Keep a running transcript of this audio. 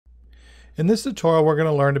In this tutorial, we're going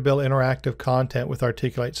to learn to build interactive content with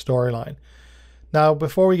Articulate Storyline. Now,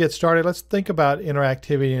 before we get started, let's think about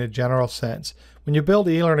interactivity in a general sense. When you build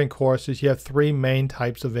e-learning courses, you have three main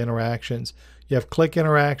types of interactions. You have click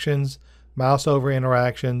interactions, mouse over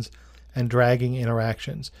interactions, and dragging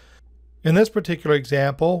interactions. In this particular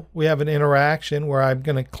example, we have an interaction where I'm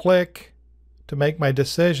going to click to make my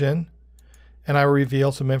decision, and I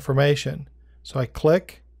reveal some information. So I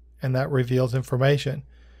click, and that reveals information.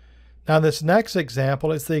 Now this next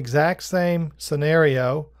example is the exact same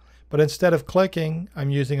scenario, but instead of clicking, I'm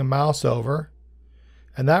using a mouse over,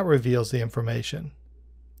 and that reveals the information.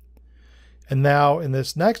 And now in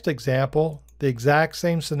this next example, the exact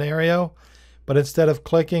same scenario, but instead of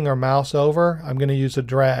clicking or mouse over, I'm going to use a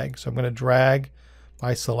drag. So I'm going to drag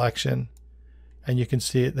my selection, and you can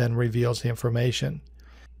see it then reveals the information.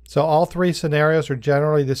 So all three scenarios are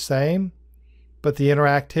generally the same, but the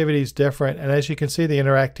interactivity is different. And as you can see, the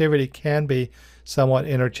interactivity can be somewhat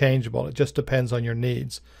interchangeable. It just depends on your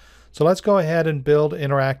needs. So let's go ahead and build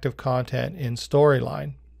interactive content in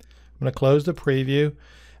Storyline. I'm going to close the preview,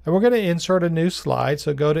 and we're going to insert a new slide.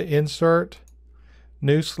 So go to Insert,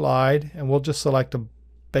 New Slide, and we'll just select a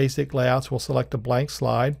basic layout. So we'll select a blank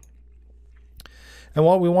slide. And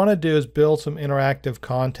what we want to do is build some interactive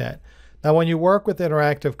content. Now, when you work with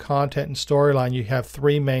interactive content in Storyline, you have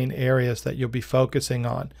three main areas that you'll be focusing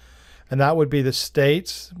on. And that would be the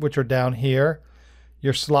states, which are down here,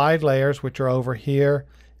 your slide layers, which are over here,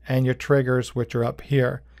 and your triggers, which are up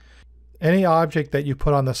here. Any object that you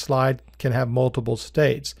put on the slide can have multiple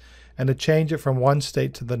states. And to change it from one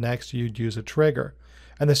state to the next, you'd use a trigger.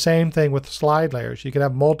 And the same thing with slide layers. You can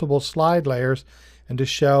have multiple slide layers, and to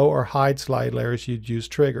show or hide slide layers, you'd use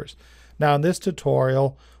triggers. Now, in this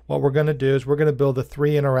tutorial, what we're going to do is we're going to build the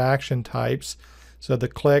three interaction types, so the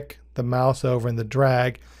click, the mouse over, and the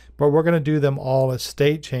drag, but we're going to do them all as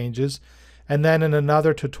state changes. And then in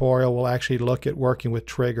another tutorial, we'll actually look at working with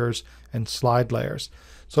triggers and slide layers.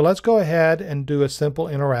 So let's go ahead and do a simple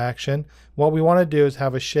interaction. What we want to do is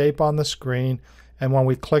have a shape on the screen, and when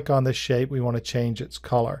we click on the shape, we want to change its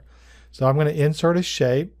color. So I'm going to insert a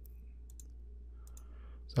shape.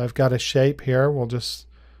 So I've got a shape here. We'll just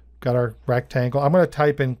got our rectangle. I'm going to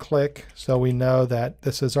type in click so we know that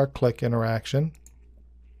this is our click interaction.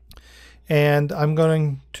 And I'm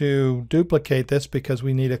going to duplicate this because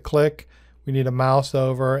we need a click, we need a mouse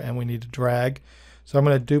over, and we need a drag. So I'm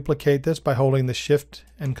going to duplicate this by holding the Shift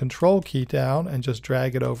and Control key down and just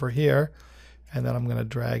drag it over here. And then I'm going to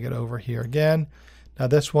drag it over here again. Now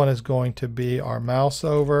this one is going to be our mouse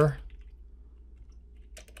over.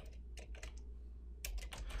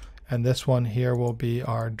 And this one here will be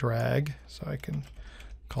our drag. So I can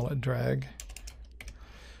call it drag.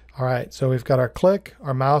 All right, so we've got our click,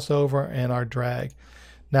 our mouse over, and our drag.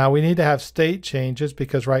 Now we need to have state changes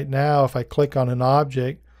because right now if I click on an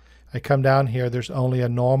object, I come down here, there's only a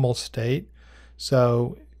normal state.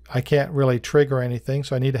 So I can't really trigger anything,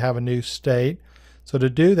 so I need to have a new state. So to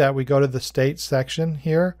do that, we go to the States section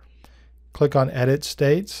here, click on Edit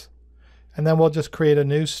States, and then we'll just create a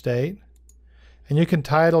new state. And you can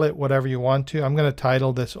title it whatever you want to. I'm going to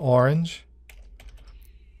title this orange.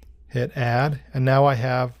 Hit Add, and now I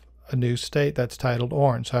have a new state that's titled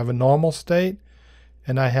orange. So I have a normal state,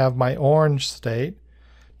 and I have my orange state.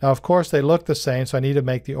 Now, of course, they look the same, so I need to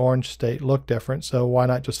make the orange state look different. So why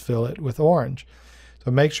not just fill it with orange?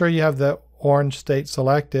 So make sure you have the orange state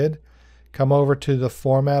selected. Come over to the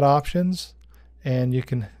Format options, and you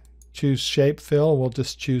can choose Shape Fill. We'll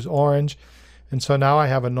just choose orange. And so now I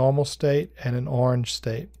have a normal state and an orange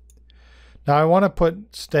state. Now I want to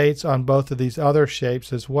put states on both of these other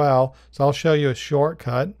shapes as well. So I'll show you a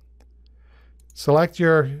shortcut. Select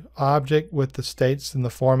your object with the states and the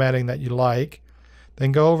formatting that you like.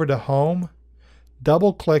 Then go over to Home,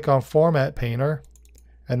 double click on Format Painter,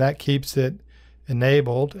 and that keeps it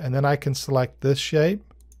enabled. And then I can select this shape,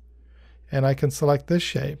 and I can select this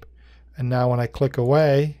shape. And now when I click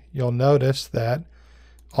away, you'll notice that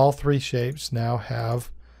all three shapes now have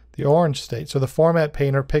the orange state. So the Format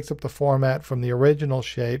Painter picks up the format from the original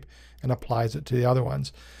shape and applies it to the other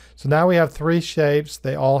ones. So now we have three shapes.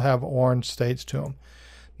 They all have orange states to them.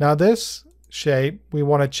 Now this shape we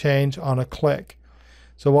want to change on a click.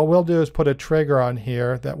 So what we'll do is put a trigger on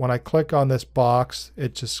here that when I click on this box,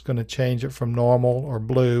 it's just going to change it from normal or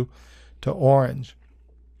blue to orange.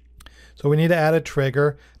 So we need to add a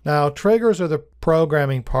trigger. Now triggers are the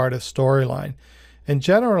programming part of Storyline. And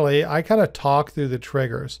generally, I kind of talk through the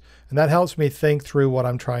triggers, and that helps me think through what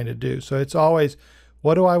I'm trying to do. So it's always,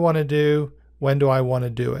 what do I want to do? When do I want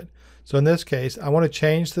to do it? So in this case, I want to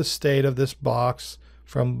change the state of this box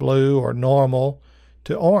from blue or normal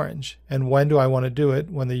to orange. And when do I want to do it?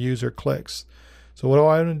 When the user clicks. So what do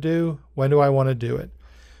I want to do? When do I want to do it?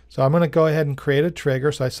 So I'm going to go ahead and create a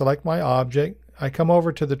trigger. So I select my object. I come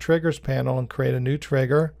over to the triggers panel and create a new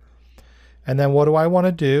trigger. And then what do I want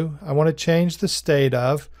to do? I want to change the state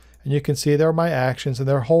of, and you can see there are my actions, and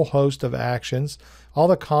there are a whole host of actions. All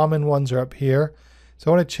the common ones are up here. So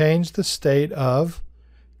I want to change the state of,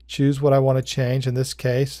 choose what I want to change. In this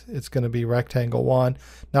case, it's going to be rectangle 1.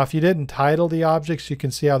 Now, if you didn't title the objects, you can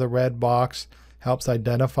see how the red box helps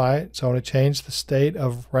identify it. So I want to change the state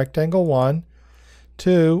of rectangle 1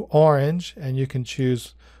 to orange, and you can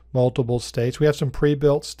choose multiple states. We have some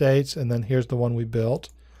pre-built states, and then here's the one we built.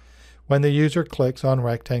 When the user clicks on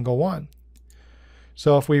rectangle 1.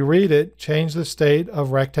 So if we read it, change the state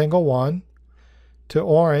of rectangle 1 to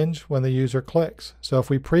orange when the user clicks. So if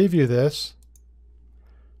we preview this,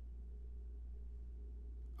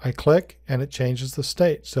 I click and it changes the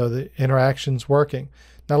state. So the interaction's working.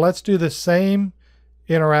 Now let's do the same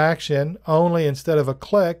interaction, only instead of a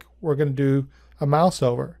click, we're going to do a mouse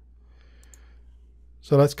over.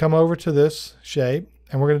 So let's come over to this shape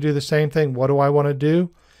and we're going to do the same thing. What do I want to do?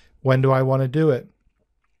 When do I want to do it?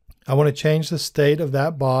 I want to change the state of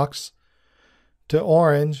that box to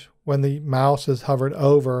orange when the mouse is hovered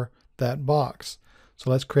over that box.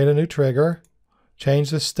 So let's create a new trigger.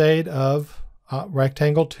 Change the state of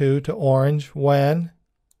rectangle 2 to orange when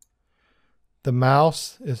the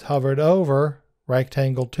mouse is hovered over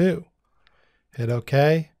rectangle 2. Hit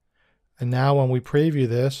OK. And now when we preview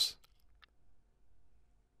this,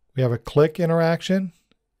 we have a click interaction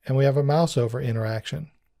and we have a mouse over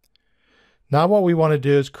interaction. Now what we want to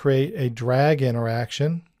do is create a drag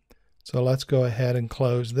interaction. So let's go ahead and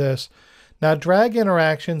close this. Now drag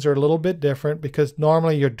interactions are a little bit different because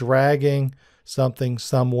normally you're dragging something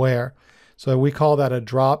somewhere. So we call that a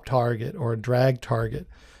drop target or a drag target.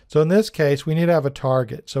 So in this case, we need to have a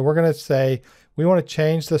target. So we're going to say we want to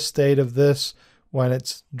change the state of this when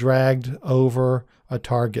it's dragged over a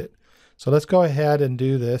target. So let's go ahead and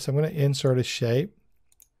do this. I'm going to insert a shape.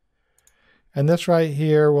 And this right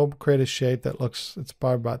here, we'll create a shape that looks, it's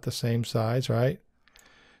probably about the same size, right?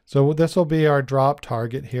 So this will be our drop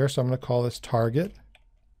target here. So I'm going to call this target,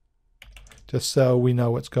 just so we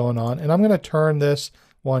know what's going on. And I'm going to turn this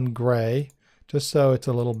one gray, just so it's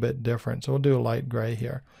a little bit different. So we'll do a light gray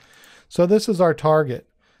here. So this is our target.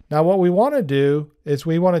 Now what we want to do is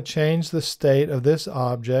we want to change the state of this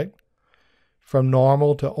object from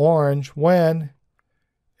normal to orange when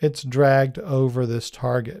it's dragged over this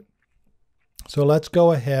target. So let's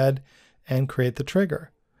go ahead and create the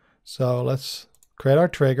trigger. So let's create our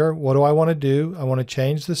trigger. What do I want to do? I want to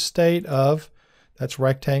change the state of, that's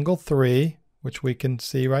rectangle 3, which we can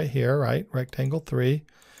see right here, right? Rectangle 3.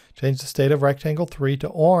 Change the state of rectangle 3 to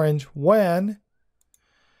orange when,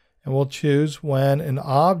 and we'll choose when an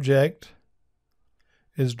object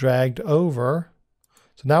is dragged over.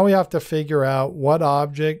 So now we have to figure out what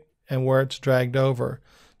object and where it's dragged over.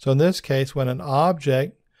 So in this case, when an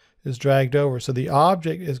object is dragged over. So the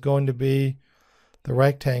object is going to be the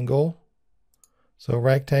rectangle. So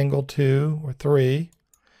rectangle 2 or 3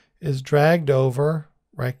 is dragged over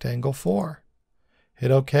rectangle 4.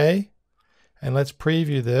 Hit OK. And let's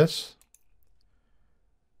preview this.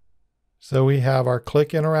 So we have our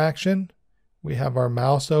click interaction, we have our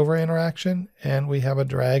mouse over interaction, and we have a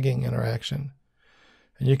dragging interaction.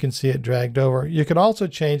 And you can see it dragged over. You can also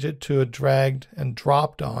change it to a dragged and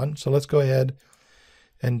dropped on. So let's go ahead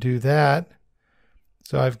and do that.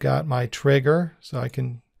 So I've got my trigger, so I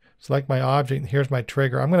can select my object, and here's my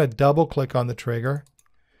trigger. I'm going to double click on the trigger.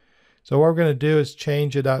 So what we're going to do is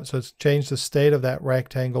change it up. So it's change the state of that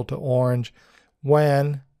rectangle to orange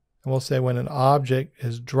when, and we'll say when an object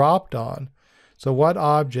is dropped on. So what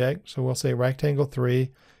object, so we'll say rectangle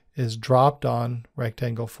 3 is dropped on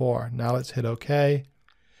rectangle 4. Now let's hit OK.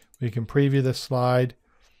 We can preview this slide.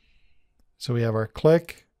 So we have our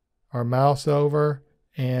click, our mouse over,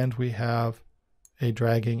 and we have a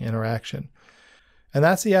dragging interaction. And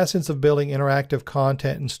that's the essence of building interactive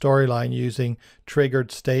content and storyline using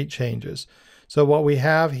triggered state changes. So what we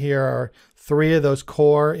have here are 3 of those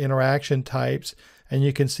core interaction types, and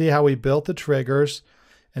you can see how we built the triggers.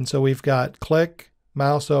 And so we've got click,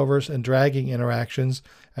 mouse overs, and dragging interactions,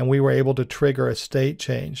 and we were able to trigger a state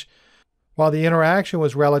change. While the interaction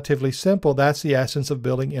was relatively simple, that's the essence of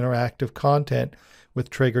building interactive content with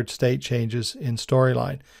triggered state changes in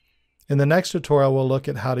Storyline. In the next tutorial, we'll look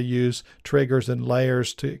at how to use triggers and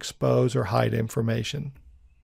layers to expose or hide information.